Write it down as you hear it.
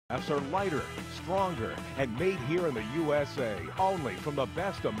Are lighter, stronger, and made here in the USA, only from the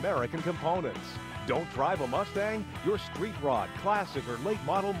best American components. Don't drive a Mustang? Your street rod, classic, or late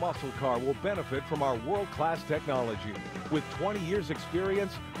model muscle car will benefit from our world-class technology. With 20 years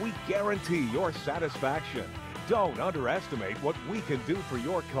experience, we guarantee your satisfaction. Don't underestimate what we can do for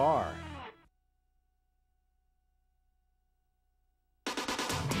your car.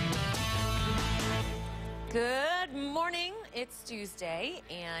 Good morning. It's Tuesday,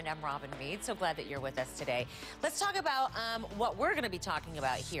 and I'm Robin Meade. So glad that you're with us today. Let's talk about what we're going to be talking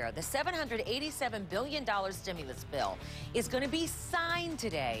about here. The $787 billion stimulus bill is going to be signed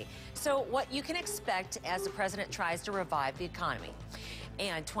today. So what you can expect as the president tries to revive the economy.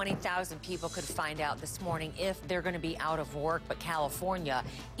 And 20,000 people could find out this morning if they're going to be out of work, but California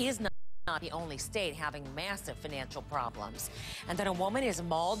is not the only state having massive financial problems. And then a woman is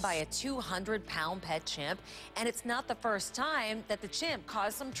mauled by a 200-pound pet chimp, and it's not the first time that the chimp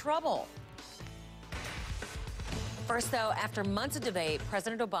caused some trouble. First, though, after months of debate,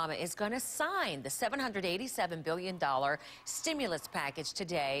 President Obama is going to sign the $787 billion stimulus package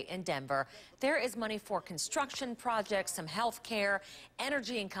today in Denver. There is money for construction projects, some health care,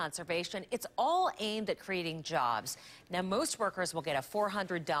 energy and conservation. It's all aimed at creating jobs. Now, most workers will get a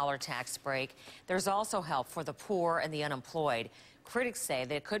 $400 tax break. There's also help for the poor and the unemployed. Critics say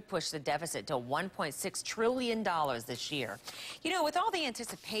that it could push the deficit to $1.6 trillion this year. You know, with all the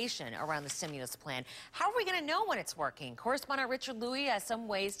anticipation around the stimulus plan, how are we going to know when it's working? Correspondent Richard Louie has some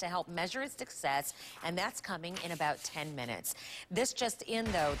ways to help measure its success, and that's coming in about 10 minutes. This just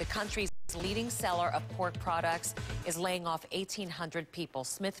in, though, the country's leading seller of pork products is laying off 1,800 people.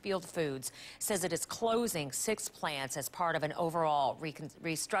 Smithfield Foods says it is closing 6 plants as part of an overall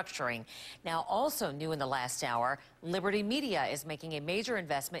restructuring. Now, also new in the last hour, Liberty Media is making a major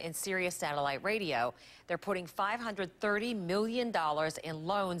investment in Sirius Satellite Radio. They're putting $530 million in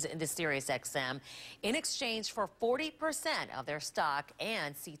loans into SiriusXM in exchange for 40% of their stock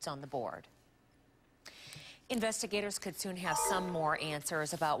and seats on the board. Investigators could soon have some more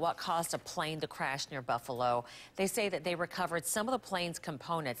answers about what caused a plane to crash near Buffalo. They say that they recovered some of the plane's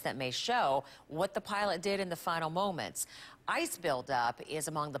components that may show what the pilot did in the final moments. Ice buildup is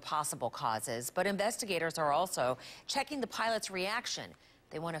among the possible causes, but investigators are also checking the pilot's reaction.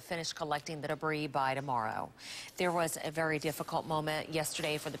 They want to finish collecting the debris by tomorrow. There was a very difficult moment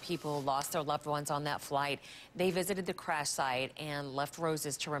yesterday for the people who lost their loved ones on that flight. They visited the crash site and left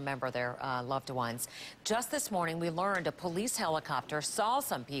roses to remember their loved ones. Just this morning, we learned a police helicopter saw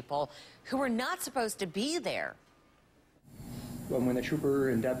some people who were not supposed to be there. When the trooper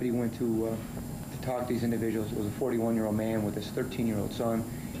and deputy went to talk to these individuals, it was a 41-year-old man with his 13-year-old son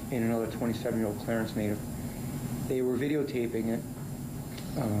and another 27-year-old Clarence native. They were videotaping it.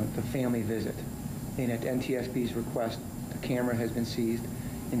 The family visit, and at NTSB's request, the camera has been seized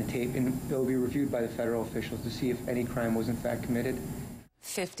and the tape, and it will be reviewed by the federal officials to see if any crime was in fact committed.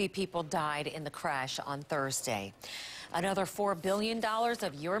 50 people died in the crash on Thursday. Another $4 billion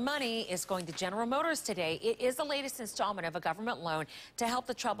of your money is going to General Motors today. It is the latest installment of a government loan to help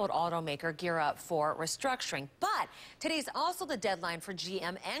the troubled automaker gear up for restructuring. But today's also the deadline for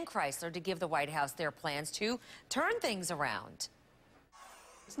GM and Chrysler to give the White House their plans to turn things around.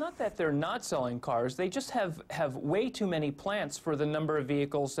 It's not that they're not selling cars. They just have way too many plants for the number of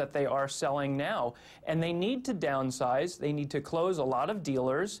vehicles that they are selling now. And they need to downsize. They need to close a lot of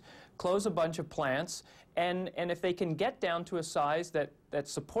dealers, close a bunch of plants. And if they can get down to a size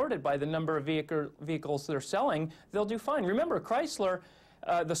that's supported by the number of vehicles they're selling, they'll do fine. Remember, Chrysler,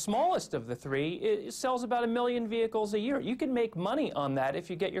 the smallest of the three, it sells about 1 million vehicles a year. You can make money on that if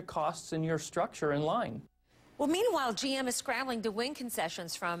you get your costs and your structure in line. Well, meanwhile, GM is scrambling to win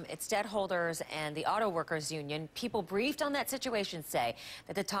concessions from its debt holders and the Auto Workers Union. People briefed on that situation say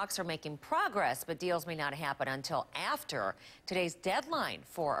that the talks are making progress, but deals may not happen until after today's deadline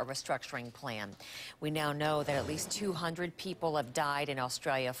for a restructuring plan. We now know that at least 200 people have died in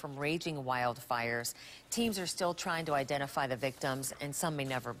Australia from raging wildfires. Teams are still trying to identify the victims, and some may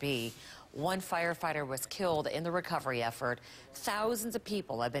never be. One firefighter was killed in the recovery effort. Thousands of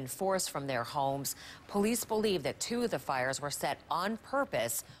people have been forced from their homes. Police believe that 2 of the fires were set on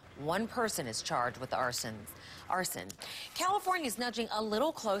purpose. One person is charged with arson. California is nudging a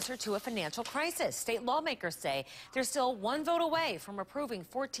little closer to a financial crisis. State lawmakers say they're still 1 vote away from approving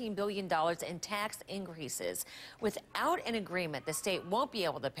 $14 billion in tax increases. Without an agreement, the state won't be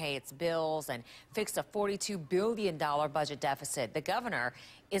able to pay its bills and fix a $42 billion budget deficit. The governor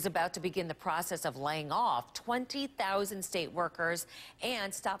is about to begin the process of laying off 20,000 state workers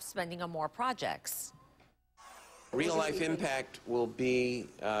and stop spending on more projects. Real-life impact will be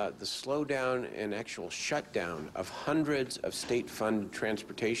the slowdown and actual shutdown of hundreds of state-funded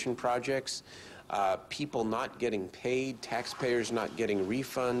transportation projects, people not getting paid, taxpayers not getting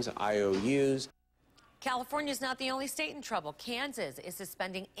refunds, IOUs. California is not the only state in trouble. Kansas is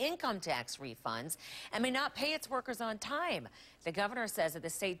suspending income tax refunds and may not pay its workers on time. The governor says that the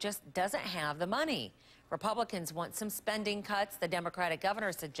state just doesn't have the money. Republicans want some spending cuts. The Democratic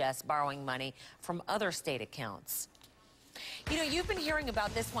governor suggests borrowing money from other state accounts. You know, you've been hearing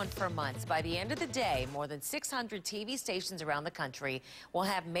about this one for months. By the end of the day, more than 600 TV stations around the country will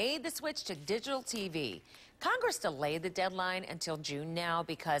have made the switch to digital TV. Congress delayed the deadline until June now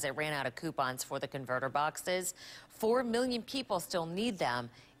because it ran out of coupons for the converter boxes. 4 million people still need them.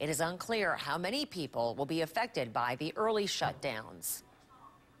 It is unclear how many people will be affected by the early shutdowns.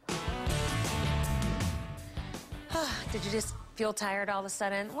 Did you just feel tired all of a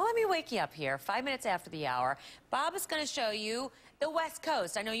sudden? Well, let me wake you up here. 5 minutes after the hour, Bob is going to show you the West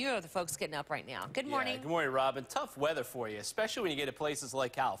Coast. I know you're the folks getting up right now. Good morning. Yeah, good morning, Robin. Tough weather for you, especially when you get to places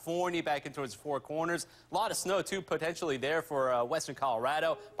like California, back in towards the Four Corners. A lot of snow, too, potentially there for western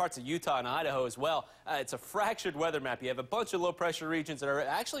Colorado, parts of Utah and Idaho as well. It's a fractured weather map. You have a bunch of low-pressure regions that are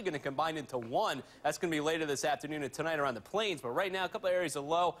actually going to combine into one. That's going to be later this afternoon and tonight around the plains. But right now, a couple of areas of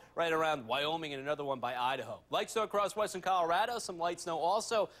low right around Wyoming and another one by Idaho. Light snow across western Colorado, some light snow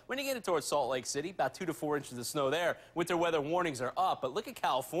also. When you get it towards Salt Lake City, about 2 to 4 inches of snow there. Winter weather warnings are up. But look at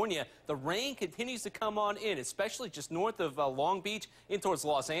California. The rain continues to come on in, especially just north of Long Beach in towards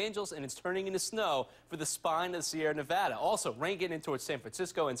Los Angeles, and it's turning into snow for the spine of the Sierra Nevada. Also, rain getting in towards San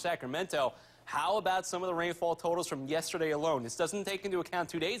Francisco and Sacramento. How about some of the rainfall totals from yesterday alone? This doesn't take into account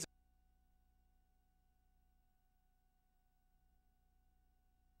 2 days ago.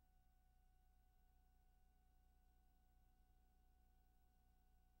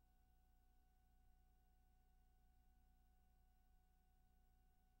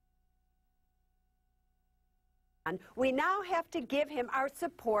 We now have to give him our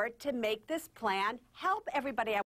support to make this plan help everybody.